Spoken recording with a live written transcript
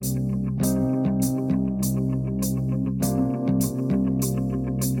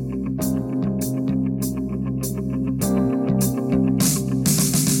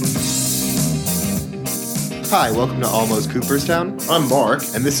Hi, welcome to Almost Cooperstown. I'm Mark,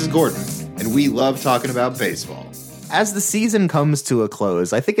 and this is Gordon, and we love talking about baseball. As the season comes to a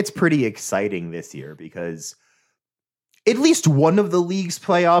close, I think it's pretty exciting this year because at least one of the league's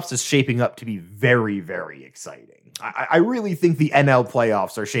playoffs is shaping up to be very, very exciting. I really think the NL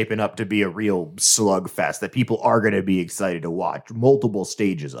playoffs are shaping up to be a real slugfest that people are going to be excited to watch, multiple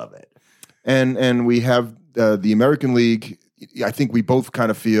stages of it. And we have the American League. I think we both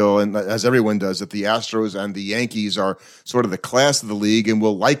kind of feel, and as everyone does, that the Astros and the Yankees are sort of the class of the league and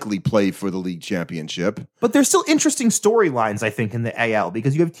will likely play for the league championship. But there's still interesting storylines, I think, in the AL,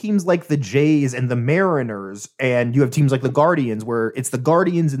 because you have teams like the Jays and the Mariners, and you have teams like the Guardians, where it's the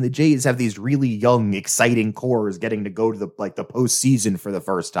Guardians and the Jays have these really young, exciting cores getting to go to the postseason for the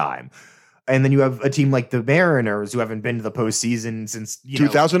first time. And then you have a team like the Mariners who haven't been to the postseason since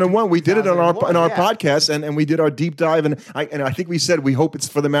 2001. We did it on our podcast, and we did our deep dive, and I think we said we hope it's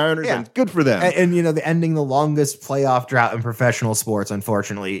for the Mariners, and good for them. And the ending the longest playoff drought in professional sports,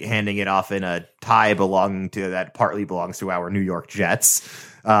 unfortunately, handing it off in a tie partly belongs to our New York Jets.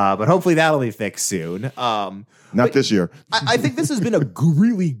 But hopefully that'll be fixed soon. Not this year. I think this has been a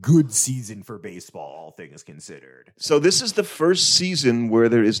really good season for baseball, all things considered. So this is the first season where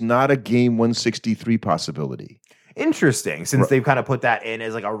there is not a game 163 possibility. Interesting, since they've kind of put that in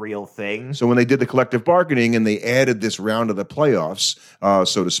as like a real thing. So when they did the collective bargaining and they added this round of the playoffs,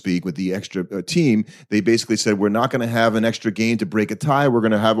 so to speak, with the extra team, they basically said, we're not going to have an extra game to break a tie. We're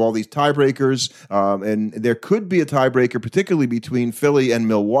going to have all these tiebreakers. And there could be a tiebreaker, particularly between Philly and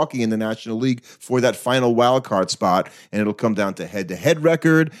Milwaukee in the National League for that final wild card spot. And it'll come down to head-to-head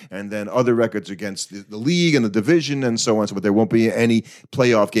record and then other records against the league and the division and so on. So, but there won't be any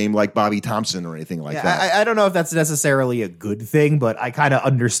playoff game like Bobby Thompson or anything like that. I don't know if that's necessarily a good thing, but I kind of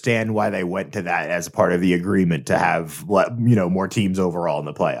understand why they went to that as part of the agreement to have more teams overall in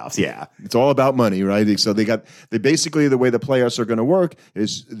the playoffs. Yeah, it's all about money, right? So they basically the way the playoffs are going to work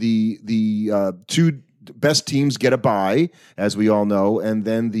is the two best teams get a bye, as we all know, and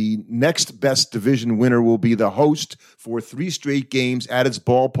then the next best division winner will be the host for 3 straight games at its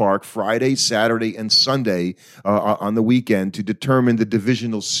ballpark, Friday, Saturday, and Sunday on the weekend to determine the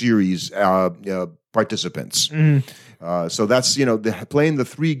divisional series participants. So that's, playing the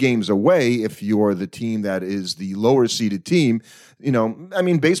 3 games away, if you're the team that is the lower seeded team,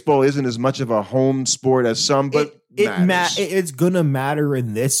 baseball isn't as much of a home sport as some, but it's going to matter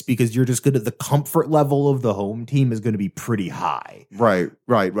in this because you're just the comfort level of the home team is going to be pretty high. Right.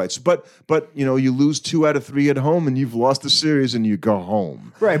 So, but you lose 2 out of 3 at home and you've lost the series and you go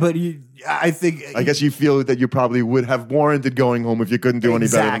home. Right. But I guess you feel that you probably would have warranted going home if you couldn't do any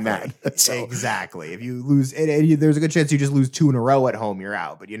better than that. So. Exactly. If you lose, there's a good chance you just lose 2 in a row at home, you're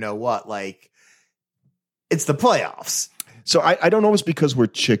out. But you know what? It's the playoffs. So I don't know if it's because we're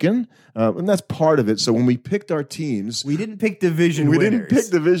chicken, and that's part of it. So when we picked our teams, we didn't pick division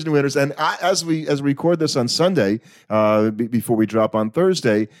winners. And as we record this on Sunday, before we drop on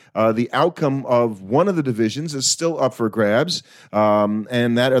Thursday, the outcome of one of the divisions is still up for grabs,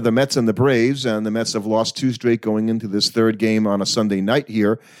 and that are the Mets and the Braves. And the Mets have lost 2 straight going into this 3rd game on a Sunday night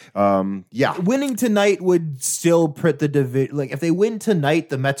here. Winning tonight would still put the division. If they win tonight,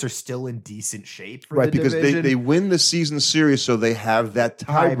 the Mets are still in decent shape for the division. Because they win the season series, so they have that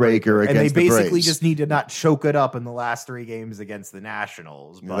tiebreaker against the Braves. And they basically just need to not choke it up in the last 3 games against the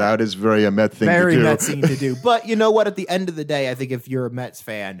Nationals. But that is very a Met thing to do. Very Met thing to do. But you know what? At the end of the day, I think if you're a Mets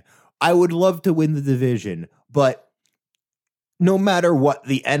fan, I would love to win the division, but no matter what,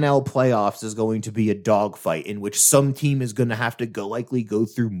 the NL playoffs is going to be a dogfight in which some team is going to have to likely go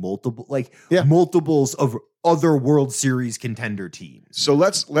through multiples of other World Series contender teams. So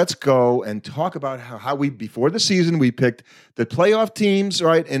let's go and talk about how we, before the season, we picked the playoff teams,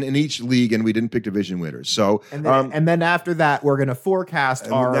 right, and in each league, and we didn't pick division winners. So and then after that, we're going to forecast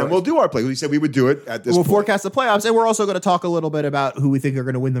and we'll do our play. We said we would do it at this point. We'll forecast the playoffs, and we're also going to talk a little bit about who we think are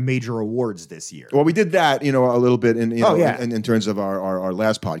going to win the major awards this year. Well, we did that, a little bit in terms of our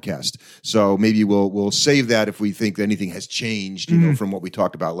last podcast. So maybe we'll save that if we think that anything has changed, from what we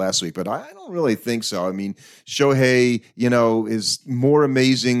talked about last week. But I don't really think so. I mean, Shohei, is more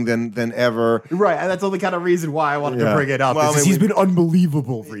amazing than ever. Right, and that's the only kind of reason why I wanted to bring it up. Well, he's been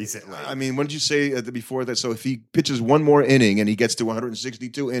unbelievable recently. I mean, what did you say before that? So if he pitches one more inning and he gets to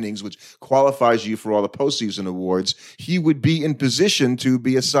 162 innings, which qualifies you for all the postseason awards, he would be in position to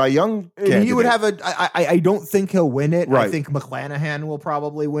be a Cy Young candidate. He would have I don't think he'll win it. Right. I think McClanahan will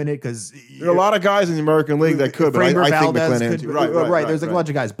probably win it because there are a lot of guys in the American League that could, but I think McClanahan could. Right. There's a bunch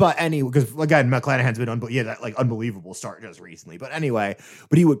of guys. But because again, McClanahan's been unbelievable. had that like unbelievable start just recently. But anyway,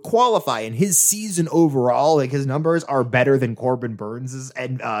 but he would qualify, and his season overall, like his numbers are better than Corbin Burns's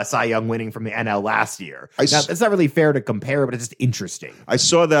and Cy Young winning from the NL last year. Now, it's not really fair to compare, but it's just interesting. I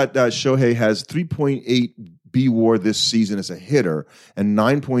saw that Shohei has 3.8 B WAR this season as a hitter and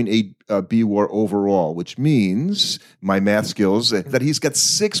 9.8 B WAR overall, which means my math skills that he's got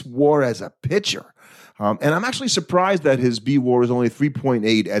 6 WAR as a pitcher. And I'm actually surprised that his B WAR is only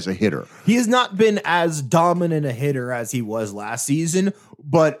 3.8 as a hitter. He has not been as dominant a hitter as he was last season,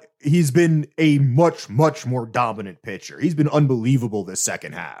 but he's been a much, much more dominant pitcher. He's been unbelievable this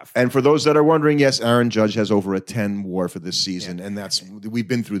second half. And for those that are wondering, yes, Aaron Judge has over a 10 WAR for this season, and we've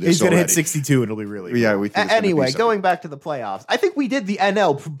been through this. He's going to hit 62, and it'll be really yeah. cool. Anyway, going back to the playoffs, I think we did the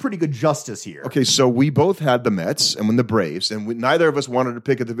NL pretty good justice here. Okay, so we both had the Mets and the Braves, and neither of us wanted to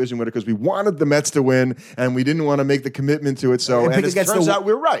pick a division winner because we wanted the Mets to win, and we didn't want to make the commitment to it. So, and it turns out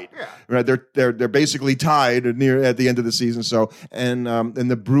we're right. Yeah. Right, they're basically tied near at the end of the season. So, and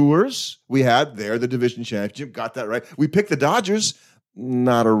the Brewers. They're the division championship. Got that right. We picked the Dodgers.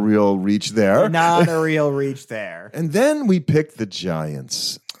 Not a real reach there. Not a real reach there. And then we picked the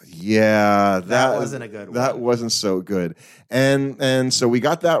Giants. Yeah, that wasn't a good one. That wasn't so good. And so we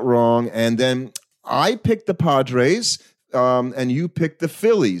got that wrong. And then I picked the Padres. And you picked the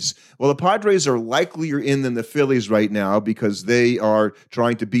Phillies. Well, the Padres are likelier in than the Phillies right now because they are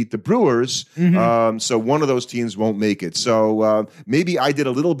trying to beat the Brewers. Mm-hmm. So one of those teams won't make it. So maybe I did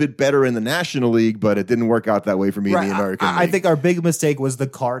a little bit better in the National League, but it didn't work out that way for me in the American League. I think our big mistake was the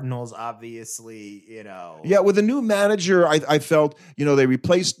Cardinals, obviously, Yeah, with a new manager, I felt, they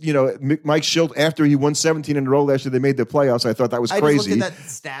replaced, Mike Schilt after he won 17 in a row last year. They made the playoffs. I thought that was crazy. I just looked at that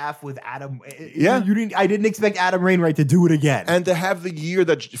staff with Adam. Yeah. I didn't expect Adam Wainwright to do it again. And to have the year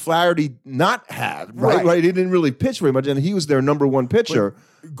that Flaherty not had, right? He didn't really pitch very much, and he was their number one pitcher.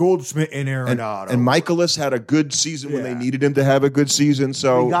 But Goldschmidt and Arenado. And Michaelis had a good season when they needed him to have a good season.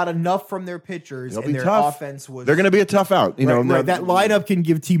 So they got enough from their pitchers, and their offense was. They're going to be a tough out. That lineup can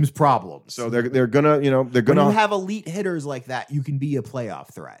give teams problems. So they're gonna, they're gonna. When you have elite hitters like that, you can be a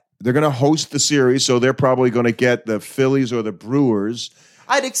playoff threat. They're going to host the series, so they're probably going to get the Phillies or the Brewers.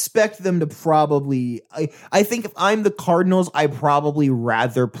 I'd expect them to probably. I think if I'm the Cardinals, I'd probably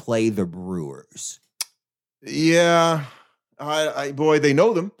rather play the Brewers. Yeah, boy, they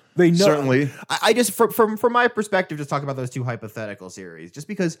know them. They know, certainly. I just from my perspective, just talk about those two hypothetical series. Just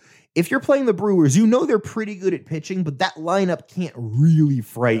because if you're playing the Brewers, they're pretty good at pitching, but that lineup can't really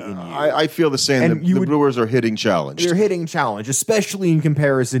frighten you. I feel the same. The Brewers are hitting challenged. They're hitting challenged, especially in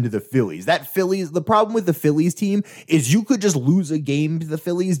comparison to the Phillies. The problem with the Phillies team is you could just lose a game to the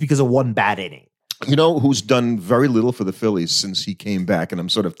Phillies because of one bad inning. You know who's done very little for the Phillies since he came back, and I'm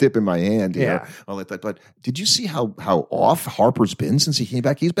sort of tipping my hand here. I'll let that. But did you see how off Harper's been since he came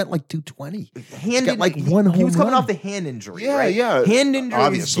back? He's been like 220. He's got like one home run. He was coming off the hand injury. Yeah, right? yeah. Hand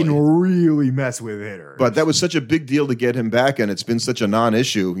injuries can really mess with hitters. But that was such a big deal to get him back, and it's been such a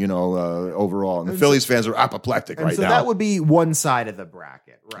non-issue, overall. And the Phillies fans are apoplectic right now. So that would be one side of the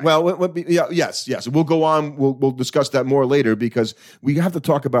bracket, right? Well, yes. We'll go on. We'll discuss that more later because we have to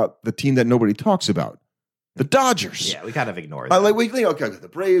talk about the team that nobody talks about. The Dodgers. Yeah, we kind of ignore that. The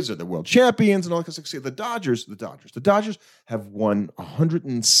Braves are the world champions and all that. The Dodgers have won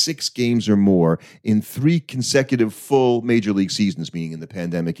 106 games or more in 3 consecutive full major league seasons, meaning in the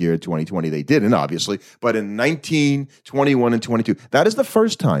pandemic year 2020. They didn't, obviously, but in 19, 21, and 22. That is the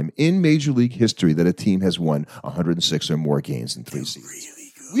first time in major league history that a team has won 106 or more games in 3 seasons.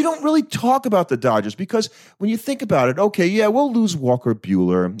 We don't really talk about the Dodgers because when you think about it, we'll lose Walker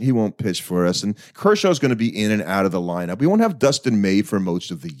Buehler. He won't pitch for us. And Kershaw's going to be in and out of the lineup. We won't have Dustin May for most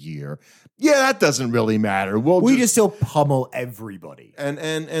of the year. Yeah, that doesn't really matter. We just still pummel everybody. And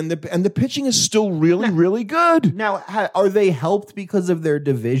the pitching is still really good. Now, are they helped because of their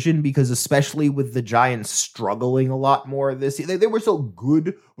division? Because especially with the Giants struggling a lot more this year, they were so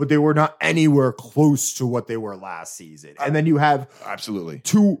good, but they were not anywhere close to what they were last season. And then you have absolutely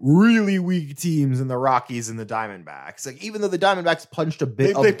 2 really weak teams in the Rockies and the Diamondbacks. Like even though the Diamondbacks punched a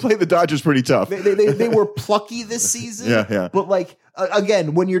bit, they played the Dodgers pretty tough. They were plucky this season. Yeah. But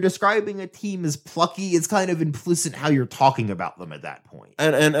again, when you're describing a team as plucky, it's kind of implicit how you're talking about them at that point.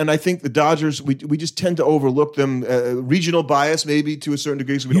 And I think the Dodgers, we just tend to overlook them. Regional bias, maybe to a certain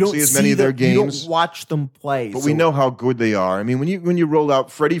degree, so we don't see as many of their games. You don't watch them play, but we know how good they are. I mean, when you roll out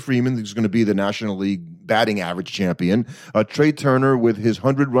Freddie Freeman, who's going to be the National League batting average champion, Trey Turner with his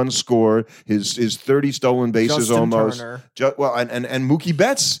 100-run score, his 30 stolen bases Justin almost. Turner. And Mookie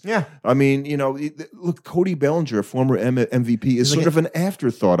Betts. Yeah, I mean, look, Cody Bellinger, a former MVP, is sort of an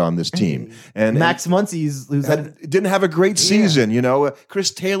afterthought on this team. And Max Muncy's didn't have a great season.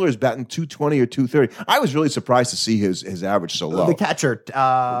 Chris Taylor's batting 220 or 230. I was really surprised to see his average so low. the catcher,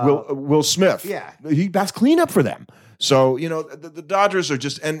 Will Smith. Yeah. He bats cleanup for them. So, the Dodgers are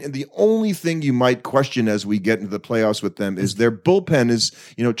just, and the only thing you might question as we get into the playoffs with them is their bullpen is,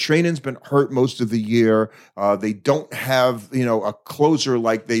 Training's been hurt most of the year. They don't have, a closer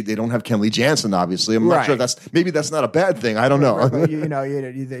like they don't have Kenley Jansen, obviously. I'm not sure maybe that's not a bad thing. I don't know.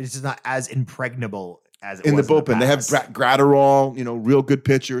 It's just not as impregnable as it in was the bullpen. They have Gratterall, Gratterall, real good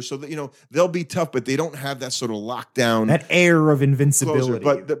pitcher. So that, they'll be tough, but they don't have that sort of lockdown, that air of invincibility.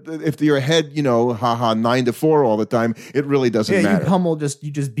 Closer. But if you're ahead, 9-4 all the time, it really doesn't matter. You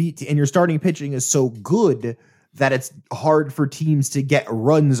just beat, and your starting pitching is so good that it's hard for teams to get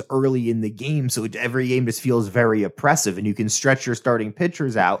runs early in the game. So every game just feels very oppressive, and you can stretch your starting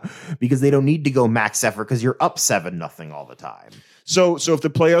pitchers out because they don't need to go max effort because you're up 7-0 all the time. So if the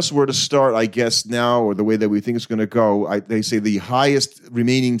playoffs were to start, I guess now, or the way that we think it's going to go, they say the highest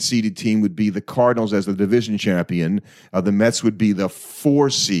remaining seeded team would be the Cardinals as the division champion. The Mets would be the 4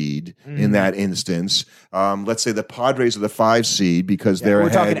 seed in that instance. Let's say the Padres are the 5 seed because they're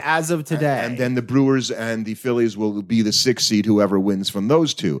ahead. We're talking as of today. And then the Brewers and the Phillies will be the 6 seed, whoever wins from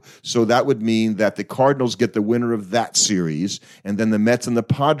those two. So that would mean that the Cardinals get the winner of that series, and then the Mets and the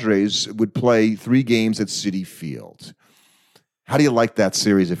Padres would play 3 games at Citi Field. How do you like that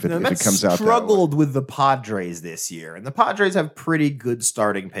series if it comes out? Struggled with the Padres this year, and the Padres have pretty good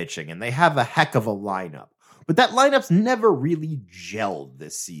starting pitching, and they have a heck of a lineup. But that lineup's never really gelled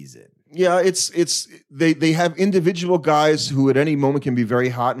this season. Yeah, they have individual guys who at any moment can be very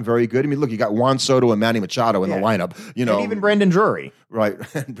hot and very good. I mean, look, you got Juan Soto and Manny Machado in the lineup. And even Brandon Drury. Right,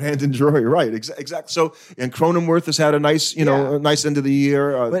 Brandon Drury, right, exactly. So, and Cronenworth has had a nice, a nice end of the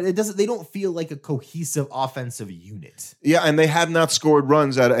year. But they don't feel like a cohesive offensive unit. Yeah, and they have not scored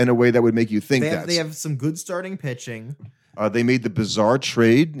runs in a way that would make you think that. They have some good starting pitching. They made the bizarre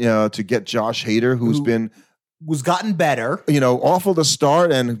trade to get Josh Hader, was gotten better. Awful to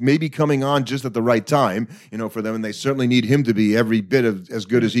start and maybe coming on just at the right time, for them. And they certainly need him to be every bit of as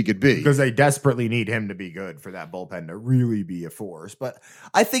good as he could be. Because they desperately need him to be good for that bullpen to really be a force. But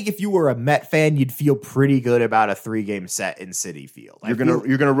I think if you were a Met fan, you'd feel pretty good about a 3-game set in Citi Field. You're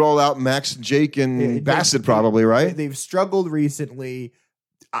gonna roll out Max, Jake, and Bassett probably, right? They've struggled recently.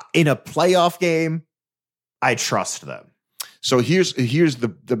 In a playoff game, I trust them. So here's the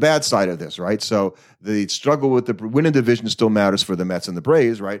bad side of this, right? So the struggle with the winning division still matters for the Mets and the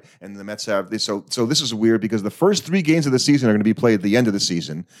Braves, right? And the Mets have this. So this is weird because the first 3 games of the season are going to be played at the end of the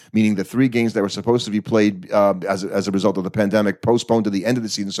season, meaning the 3 games that were supposed to be played as a result of the pandemic postponed to the end of the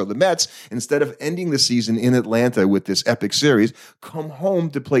season. So the Mets, instead of ending the season in Atlanta with this epic series, come home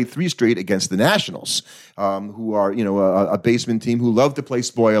to play 3 straight against the Nationals, who are a basement team who love to play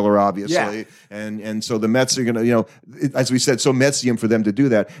spoiler, obviously, and so the Mets are going to as we said, so Metsium for them to do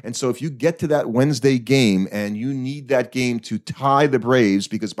that. And so if you get to that Wednesday game and you need that game to tie the Braves,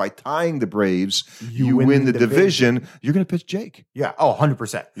 because by tying the Braves, you win the division, you're going to pitch Jake. Yeah. Oh,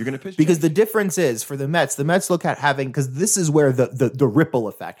 100%. You're going to pitch because Jake. The difference is for the Mets look at having, because this is where the ripple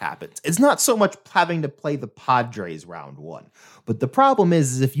effect happens. It's not so much having to play the Padres round 1. But the problem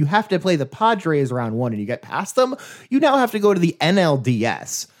is if you have to play the Padres round 1 and you get past them, you now have to go to the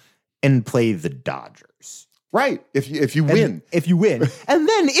NLDS and play the Dodgers. Right. If you win. If you win. And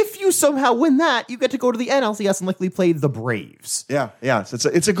then if you somehow win that, you get to go to the NLCS and likely play the Braves. Yeah. So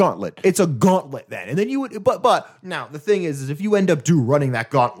it's a gauntlet. It's a gauntlet then. And then you would but now the thing is if you end up running that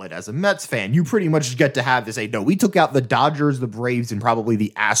gauntlet as a Mets fan, you pretty much get to have to say, no, we took out the Dodgers, the Braves, and probably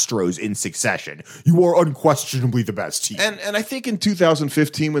the Astros in succession. You are unquestionably the best team. And I think in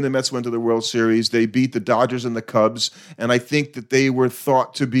 2015 when the Mets went to the World Series, they beat the Dodgers and the Cubs, and I think that they were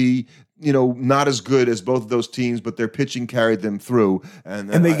thought to be not as good as both of those teams, but their pitching carried them through. And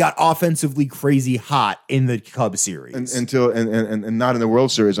they got offensively crazy hot in the Cubs series. And not in the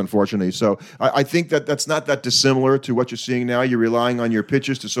World Series, unfortunately. So I think that's not that dissimilar to what you're seeing now. You're relying on your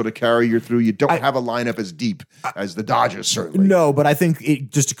pitchers to sort of carry you through. You don't have a lineup as deep as the Dodgers, certainly. No, but I think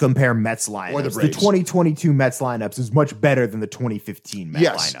just to compare Mets lineups, or the Braves. The 2022 Mets lineups is much better than the 2015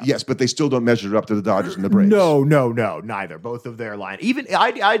 Mets lineup. Yes, but they still don't measure up to the Dodgers and the Braves. No, neither. Both of their line. Even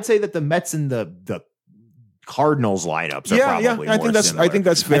I'd say that the Mets and the Cardinals lineups are probably more similar. I think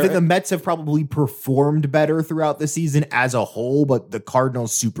that's fair. I think the Mets have probably performed better throughout the season as a whole, but the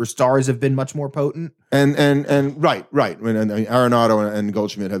Cardinals superstars have been much more potent. And right. And Arenado and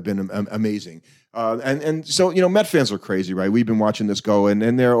Goldschmidt have been amazing. And so, Met fans are crazy, right? We've been watching this go,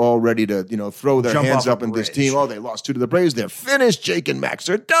 and they're all ready to, throw their Jump hands off up a in this bridge. team. Oh, they lost 2 to the Braves. They're finished. Jake and Max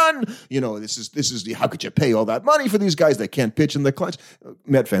are done. This is the, how could you pay all that money for these guys? They can't pitch in the clutch.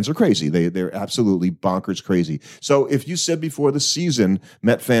 Met fans are crazy. They're absolutely bonkers crazy. So if you said before the season,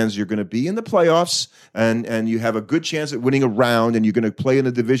 Met fans, you're going to be in the playoffs and you have a good chance at winning a round, and you're going to play in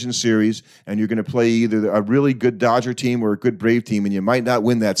the division series, and you're going to play either a really good Dodger team or a good Brave team, and you might not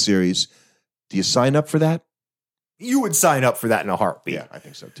win that series. Do you sign up for that? You would sign up for that in a heartbeat. Yeah, I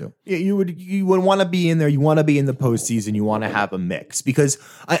think so too. Yeah, you would want to be in there. You want to be in the postseason. You want to have a mix, because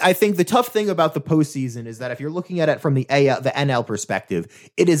I think the tough thing about the postseason is that if you're looking at it from the NL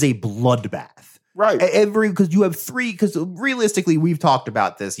perspective, it is a bloodbath. Right. Because you have 3, because realistically, we've talked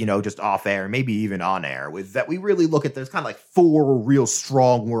about this, just off air, maybe even on air, with that we really look at there's kind of like 4 real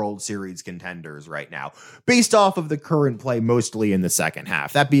strong World Series contenders right now, based off of the current play, mostly in the second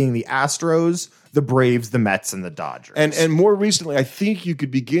half. That being the Astros, the Braves, the Mets, and the Dodgers. And more recently, I think you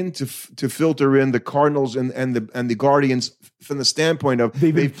could begin to filter in the Cardinals and the Guardians from the standpoint of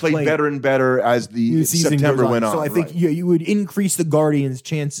they've played better and better as the season September goes on. went on. So I think you would increase the Guardians'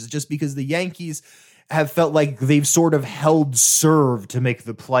 chances, just because the Yankees have felt like they've sort of held serve to make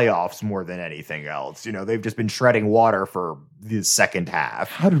the playoffs more than anything else. They've just been treading water for the second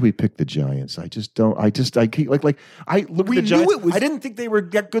half. How did we pick the Giants? I just don't. I keep I look at the Giants. I didn't think they were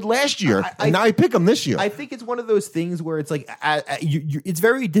that good last year, and now I pick them this year. I think it's one of those things where it's like it's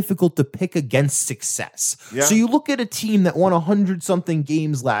very difficult to pick against success. Yeah. So you look at a team that won 100-something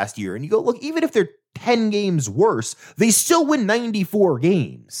games last year, and you go, look, even if they're 10 games worse, they still win 94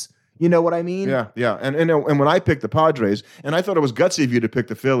 games. You know what I mean? Yeah. And when I picked the Padres, and I thought it was gutsy of you to pick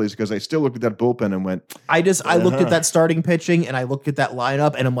the Phillies, because I still looked at that bullpen and went, I looked at that starting pitching, and I looked at that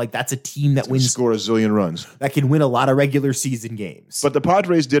lineup, and I'm like, that's a team that wins, score a zillion runs, that can win a lot of regular season games. But the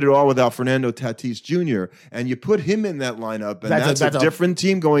Padres did it all without Fernando Tatis Jr., and you put him in that lineup, and that's a different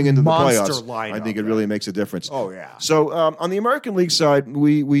team going into the playoffs. Lineup, I think it really makes a difference. Oh yeah. So on the American League side,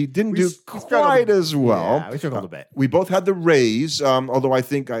 we didn't do quite as well. Yeah, we struggled a bit. We both had the Rays, although I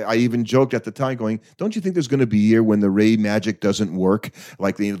think I even joked at the time, going, don't you think there's going to be a year when the Ray magic doesn't work?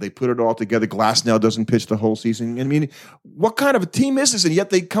 Like they put it all together. Glasnow doesn't pitch the whole season. I mean, what kind of a team is this? And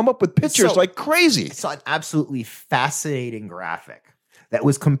yet they come up with pitchers like crazy. I saw an absolutely fascinating graphic that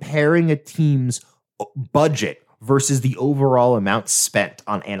was comparing a team's budget versus the overall amount spent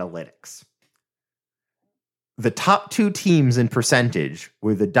on analytics. The top 2 teams in percentage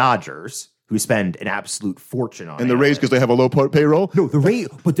were the Dodgers, who spend an absolute fortune on, and the Rays because they have a low payroll. No, the Rays,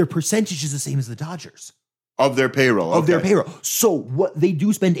 but their percentage is the same as the Dodgers of their payroll. Of their payroll. So what they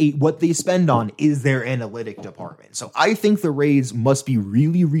do what they spend on is their analytic department. So I think the Rays must be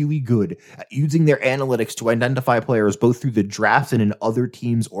really, really good at using their analytics to identify players both through the drafts and in other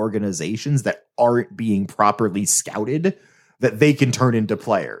teams' organizations that aren't being properly scouted, that they can turn into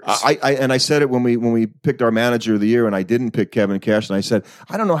players. I said it when we picked our manager of the year, and I didn't pick Kevin Cash, and I said,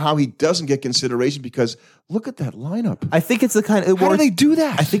 I don't know how he doesn't get consideration, because look at that lineup. I think it's the kind of... How do they do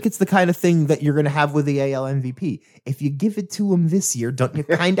that? I think it's the kind of thing that you're going to have with the AL MVP. If you give it to him this year, don't you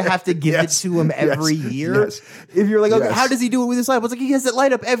kind of have to give it to him every year? Yes. If you're like, okay, how does he do it with this lineup? It's like, he has that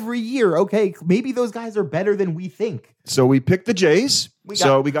lineup every year. Okay, maybe those guys are better than we think. So we picked the Jays. We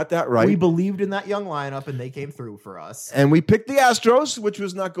got that right. We believed in that young lineup, and they came through for us. And we picked the Astros, which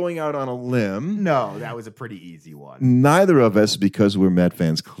was not going out on a limb. No, that was a pretty easy one. Neither of us, because we're Met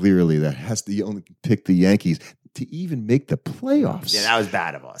fans, clearly that has to only pick the Yankees to even make the playoffs. Yeah, that was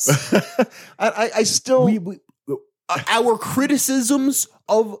bad of us. I still... Our criticisms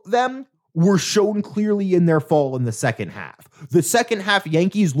of them were shown clearly in their fall in the second half. The second half,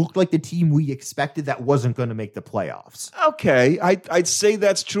 Yankees looked like the team we expected that wasn't going to make the playoffs. Okay, I'd say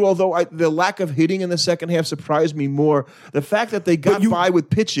that's true, although the lack of hitting in the second half surprised me more. The fact that they got by with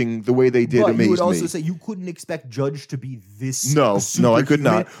pitching the way they did amazed me. But you would also say you couldn't expect Judge to be this No, I could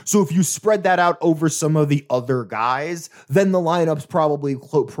not. So if you spread that out over some of the other guys, then the lineup's probably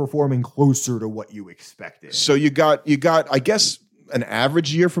performing closer to what you expected. So you got, I guess, an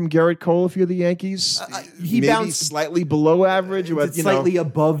average year from Garrett Cole if you're the Yankees? He maybe bounced slightly below average. Slightly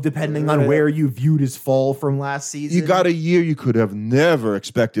above, depending on where you viewed his fall from last season. You got a year you could have never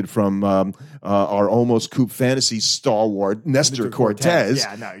expected from our almost Coop Fantasy stalwart, Nestor Cortez.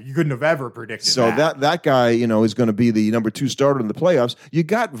 Yeah, no, you couldn't have ever predicted so that guy, is going to be the number 2 starter in the playoffs. You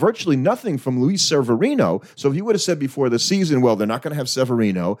got virtually nothing from Luis Severino. So if you would have said before the season, well, they're not going to have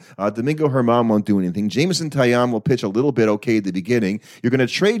Severino. Domingo Germán won't do anything. Jameson Taillon will pitch a little bit okay at the beginning. hitting. You're going to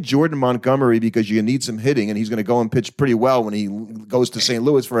trade Jordan Montgomery because you need some hitting, and he's going to go and pitch pretty well when he goes to St.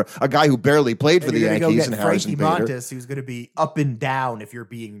 Louis for a guy who barely played for the Yankees and Harrison Bader. Montes, who's going to be up and down if you're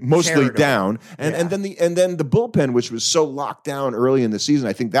being mostly charitable. down, and then the bullpen, which was so locked down early in the season.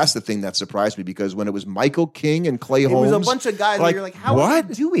 I think that's the thing that surprised me, because when it was Michael King and Clay Holmes, it was a bunch of guys where you're like, how are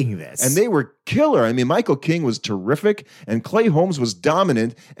they doing this? And they were killer. I mean, Michael King was terrific, and Clay Holmes was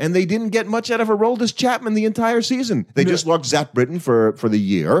dominant, and they didn't get much out of Aroldis Chapman the entire season. They just lost Zach Britton for the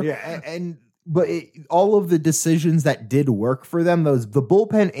year. Yeah, but all of the decisions that did work for them, the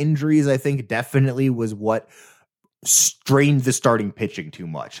bullpen injuries, I think definitely was what strained the starting pitching too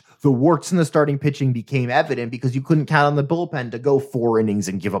much. The warts in the starting pitching became evident because you couldn't count on the bullpen to go 4 innings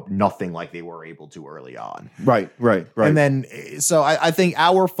and give up nothing like they were able to early on. Right. And then, so I think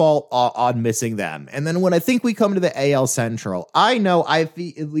our fault on missing them. And then when I think we come to the AL Central, I know at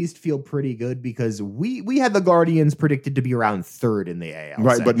least feel pretty good because we had the Guardians predicted to be around 3rd in the AL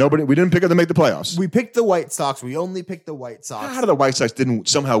Right, Central. but we didn't pick them to make the playoffs. We picked the White Sox. We only picked the White Sox. How did the White Sox didn't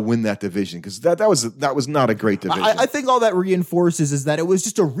somehow win that division? Because that was not a great division. I think all that reinforces is that it was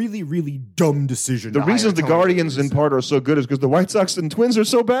just a really, really dumb decision. The reasons the Guardians in part are so good is because the White Sox and Twins are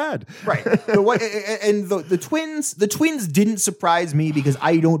so bad. Right. The Twins didn't surprise me because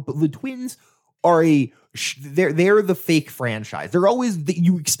the Twins are they're the fake franchise. They're always,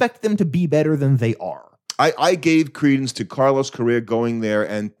 you expect them to be better than they are. I gave credence to Carlos Correa going there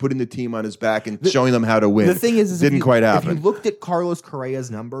and putting the team on his back and showing them how to win. The thing is didn't quite happen. If you looked at Carlos Correa's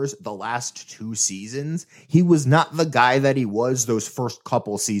numbers the last 2 seasons, he was not the guy that he was those first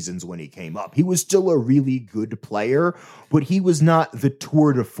couple seasons when he came up. He was still a really good player, but he was not the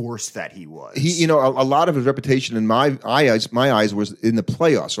tour de force that he was. A lot of his reputation in my eyes was in the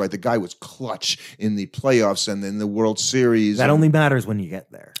playoffs, right? The guy was clutch in the playoffs and in the World Series. That only matters when you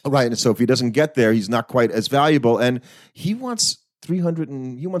get there. Right. And so if he doesn't get there, he's not quite as valuable. And he wants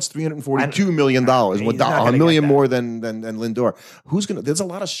 $342 million, $1 million more than Lindor. There's a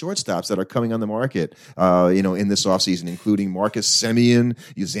lot of shortstops that are coming on the market, in this offseason, including Marcus Semien,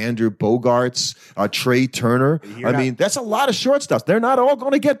 Xander Bogaerts, Trey Turner. That's a lot of shortstops. They're not all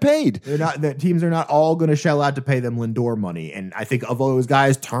going to get paid. The teams are not all going to shell out to pay them Lindor money. And I think of those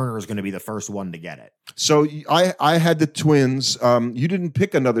guys, Turner is going to be the first one to get it. So I had the Twins. You didn't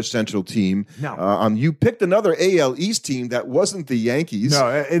pick another Central team. No. You picked another AL East team that wasn't the Yankees. No,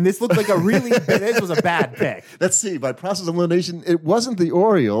 and this looked like this was a bad pick. Let's see. By process of elimination, it wasn't the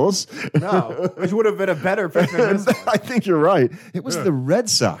Orioles. No, which would have been a better pick than this one. I think you're right. It was the Red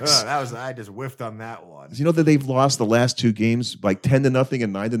Sox. I just whiffed on that one. You know that they've lost the last 2 games like 10-0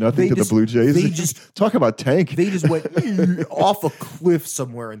 and 9-0 to the Blue Jays? They just talk about tank. They just went off a cliff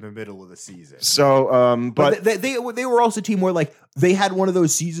somewhere in the middle of the season. So, but they were also a team where like they had one of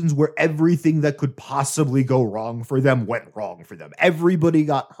those seasons where everything that could possibly go wrong for them went wrong for them. Everybody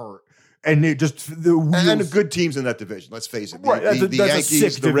got hurt. And it just and good teams in that division. Let's face it, the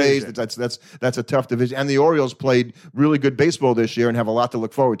Yankees, the Rays. That's a tough division, and the Orioles played really good baseball this year and have a lot to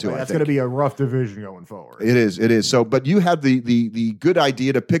look forward to. That's going to be a rough division going forward. It is. So, but you had the good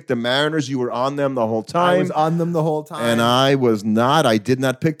idea to pick the Mariners. You were on them the whole time. I was on them the whole time, and I was not. I did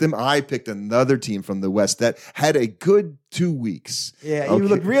not pick them. I picked another team from the West that had a good 2 weeks. Yeah, you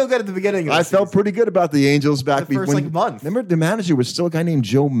looked real good at the beginning of the season. Felt pretty good about the Angels back the first month. Remember, the manager was still a guy named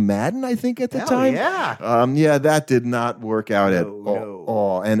Joe Madden, I think, at the time. Yeah. That did not work out at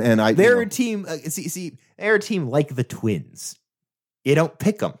all. And they're a team. They're a team like the Twins. You don't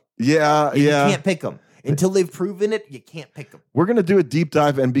pick them. Yeah. You can't pick them. Until they've proven it, you can't pick them. We're going to do a deep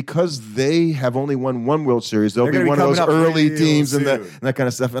dive, and because they have only won 1 World Series, they'll be one of those early teams and that kind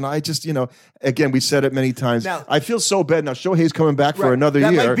of stuff. And I just, again, we said it many times. Now, I feel so bad. Now, Shohei's coming back for another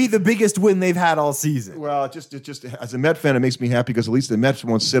year. That might be the biggest win they've had all season. Well, just as a Met fan, it makes me happy because at least the Mets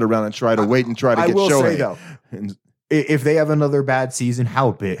won't sit around and try to wait and try to get Shohei. I will say, though, if they have another bad season,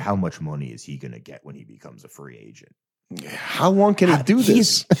 how much money is he going to get when he becomes a free agent? How long can he do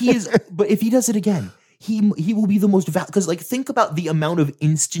this? But if he does it again, he will be the most valuable, because think about the amount of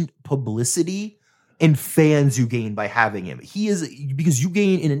instant publicity and fans you gain by having him. Because you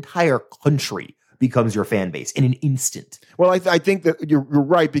gain an entire country becomes your fan base in an instant. Well, I think that you're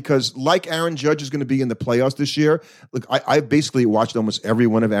right, because like Aaron Judge is going to be in the playoffs this year. Look, I basically watched almost every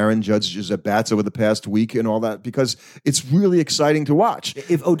one of Aaron Judge's at bats over the past week and all that, because it's really exciting to watch.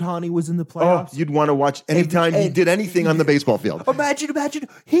 If Ohtani was in the playoffs, you'd want to watch anytime he did anything on the baseball field. Imagine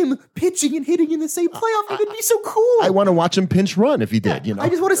him pitching and hitting in the same playoff. It would be so cool. I want to watch him pinch run if he did. I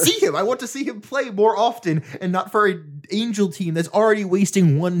just want to see him. I want to see him play more often, and not for an Angel team that's already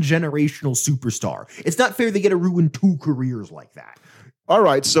wasting one generational superstar. It's not fair they get to ruin 2 careers like that. All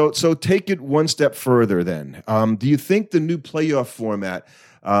right, so take it one step further then. Do you think the new playoff format,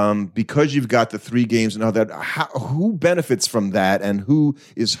 because you've got the 3 games and all that, who benefits from that and who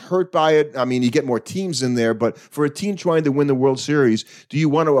is hurt by it? I mean, you get more teams in there, but for a team trying to win the World Series, do you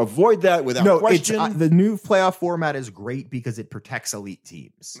want to avoid that without question? The new playoff format is great because it protects elite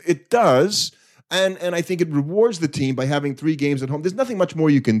teams. It does. And I think it rewards the team by having 3 games at home. There's nothing much more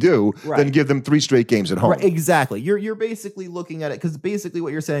you can do than give them 3 straight games at home. Right, exactly. You're basically looking at it because basically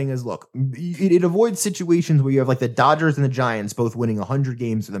what you're saying is, look, it avoids situations where you have like the Dodgers and the Giants both winning 100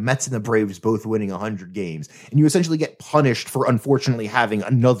 games, or the Mets and the Braves both winning 100 games, and you essentially get punished for unfortunately having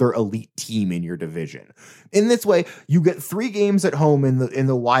another elite team in your division. In this way, you get 3 games at home in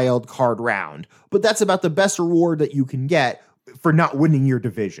the wild card round, but that's about the best reward that you can get for not winning your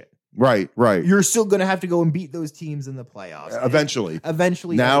division. Right. You're still going to have to go and beat those teams in the playoffs.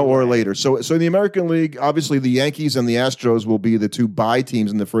 Eventually. Now or later. So in the American League, obviously the Yankees and the Astros will be the 2 bye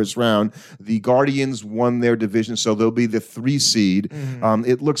teams in the first round. The Guardians won their division, so they'll be the 3 seed.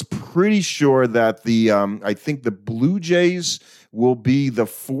 Mm-hmm. It looks pretty sure that I think the Blue Jays will be the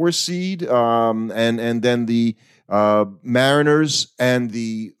 4 seed, and then the Mariners and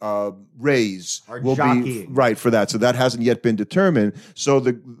the Rays will be right for that. So that hasn't yet been determined. So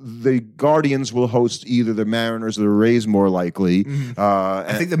the Guardians will host either the Mariners or the Rays, more likely. Mm-hmm.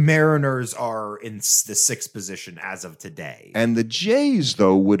 I think the Mariners are in the 6th position as of today. And the Jays,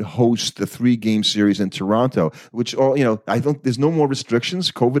 though, would host the 3-game series in Toronto, which I think there's no more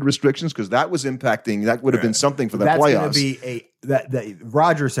restrictions, COVID restrictions, because that was impacting. That would have been something for the playoffs. That's going to be that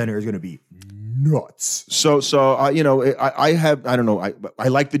Rogers Center is going to be nuts. So I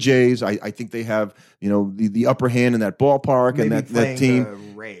like the Jays. I think they have the upper hand in that ballpark. Maybe and that team.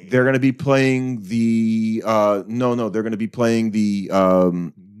 They're going to be playing the they're going to be playing the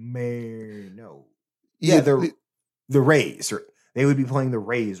the Rays. They would be playing the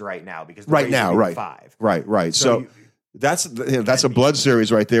Rays right now because the right Rays now, right, 5. Right. So that's a blood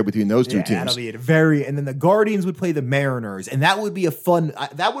series right there between those 2 teams. That'll be and then the Guardians would play the Mariners, and that would be a fun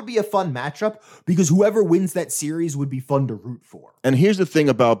matchup because whoever wins that series would be fun to root for. And here's the thing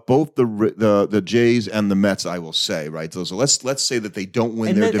about both the Jays and the Mets, I will say, right? So let's say that they don't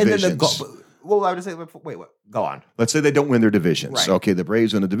win their divisions. Well, I would say, wait, what? Go on. Let's say they don't win their divisions. Right. Okay, the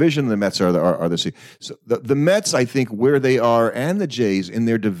Braves win the division, the Mets are the seed. So the Mets, I think, where they are, and the Jays in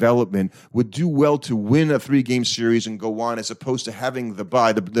their development would do well to win a 3-game series and go on, as opposed to having the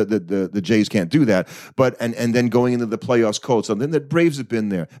bye. The Jays can't do that, but and then going into the playoffs cold. So then the Braves have been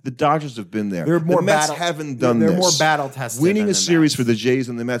there, the Dodgers have been there. The Mets haven't done this. They're more battle tested. Winning a series for the Jays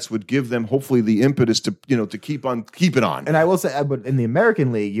and the Mets would give them hopefully the impetus to keep it on. And I will say, but in the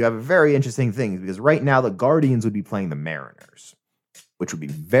American League, you have a very interesting thing because right now the Guardians would be playing the Mariners, which would be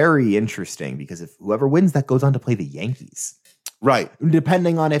very interesting because if whoever wins that goes on to play the Yankees. Right.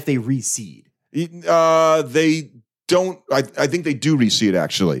 Depending on if they reseed. They don't. I think they do reseed,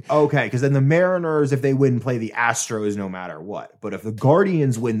 actually. Okay, because then the Mariners, if they win, play the Astros no matter what. But if the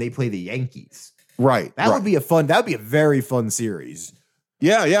Guardians win, they play the Yankees. Right. That would be a very fun series.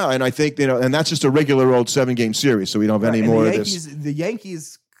 Yeah, and I think and that's just a regular old 7-game series, so we don't have any more of this. The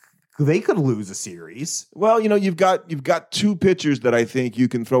Yankees, they could lose a series. Well, you've got 2 pitchers that I think you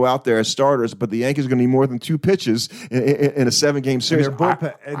can throw out there as starters, but the Yankees are going to need more than 2 pitches in a 7-game series.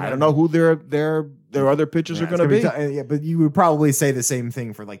 I don't know who their other pitchers are going to be. Yeah, but you would probably say the same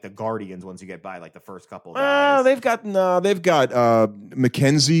thing for like the Guardians once you get by like the first couple of guys. They've got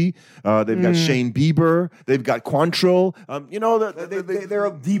McKenzie, they've got Shane Bieber, they've got Quantrill.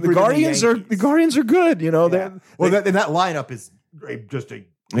 They're deeper. The Guardians are good. And that lineup is just a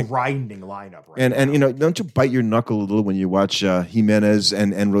grinding lineup right and don't you bite your knuckle a little when you watch Jimenez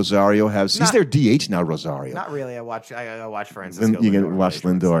and Rosario he's their DH now. Rosario, not really. I watch Francisco. You can watch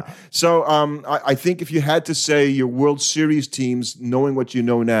Lindor. So I think if you had to say your World Series teams, knowing what you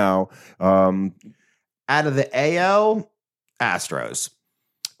know now, out of the AL, Astros.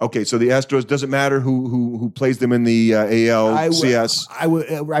 Okay, so the Astros, doesn't matter who plays them in the ALCS.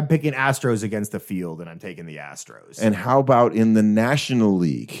 I'm picking Astros against the field, and I'm taking the Astros. And how about in the National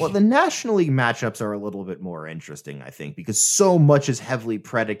League? Well, the National League matchups are a little bit more interesting, I think, because so much is heavily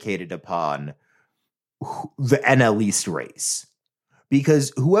predicated upon the NL East race.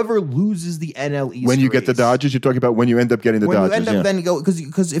 Because whoever loses the NL East when you race, get the Dodgers, you're talking about when you end up getting the Dodgers. When you end up then go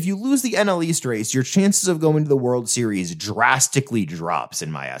because if you lose the NL East race, your chances of going to the World Series drastically drops,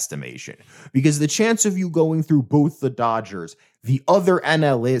 in my estimation. Because the chance of you going through both the Dodgers, the other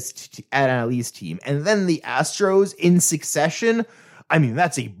NL East team, and then the Astros in succession, I mean,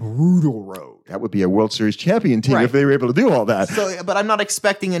 that's a brutal road. That would be a World Series champion team Right. if they were able to do all that. So, but I'm not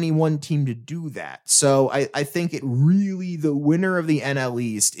expecting any one team to do that. So I think it really, the winner of the NL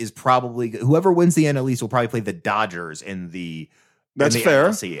East is probably, whoever wins the NL East will probably play the Dodgers in the That's in the fair.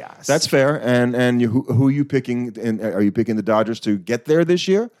 NLCS. That's fair. And who are you picking? And are you picking the Dodgers to get there this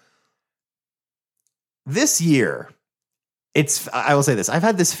year? This year, I will say this. I've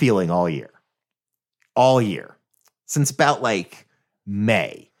had this feeling all year, since about like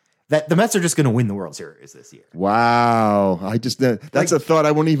May, that the Mets are just going to win the World Series this year. Wow. That's a thought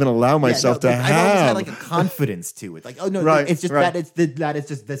I won't even allow myself to have. I've always had like a confidence to it. Like, oh no, Right, it's just right. that it's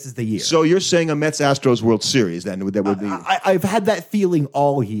just, this is the year. So you're saying a Mets Astros World Series then that would be I've had that feeling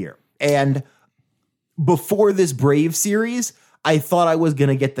all year. And before this Brave series, I thought I was going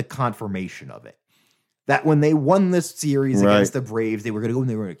to get the confirmation of it. That when they won this series Right. against the Braves, they were going to go and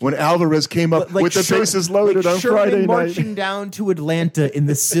they were going to when Alvarez came up with the bases loaded on Sherman Friday night. marching down to Atlanta in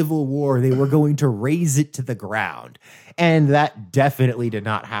the Civil War, they were going to raze it to the ground. And that definitely did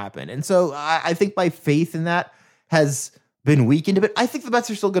not happen. And so I think my faith in that has been weakened a bit. I think the Mets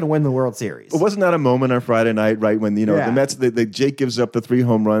are still going to win the World Series. But wasn't that a moment on Friday night, right, when the Mets, Jake gives up the 3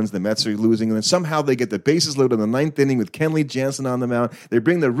 home runs, the Mets are losing, and then somehow they get the bases loaded in the 9th inning with Kenley Jansen on the mound. They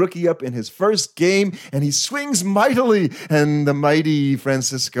bring the rookie up in his first game, and he swings mightily, and the mighty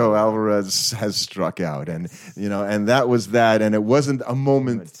Francisco Alvarez has struck out, and that was that, and it wasn't a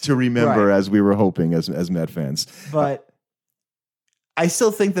moment to remember Right. as we were hoping as Met fans. But I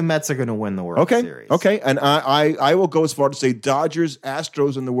still think the Mets are going to win the World Series. Okay, and I will go as far to say Dodgers,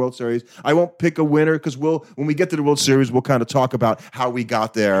 Astros in the World Series. I won't pick a winner because when we get to the World Series, we'll kind of talk about how we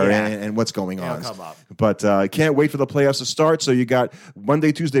got there and what's going on. Come up. But I can't wait for the playoffs to start. So you got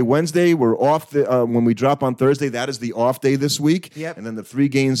Monday, Tuesday, Wednesday. We're off when we drop on Thursday. That is the off day this week. Yep. And then the 3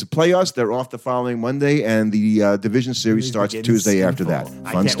 games of playoffs, they're off the following Monday, and the division series starts begins Tuesday in after that. full.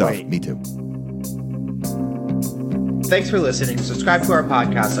 I Fun can't stuff. wait. Me too. Thanks for listening. Subscribe to our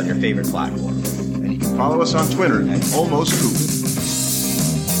podcast on your favorite platform. And you can follow us on Twitter at Almost Cool.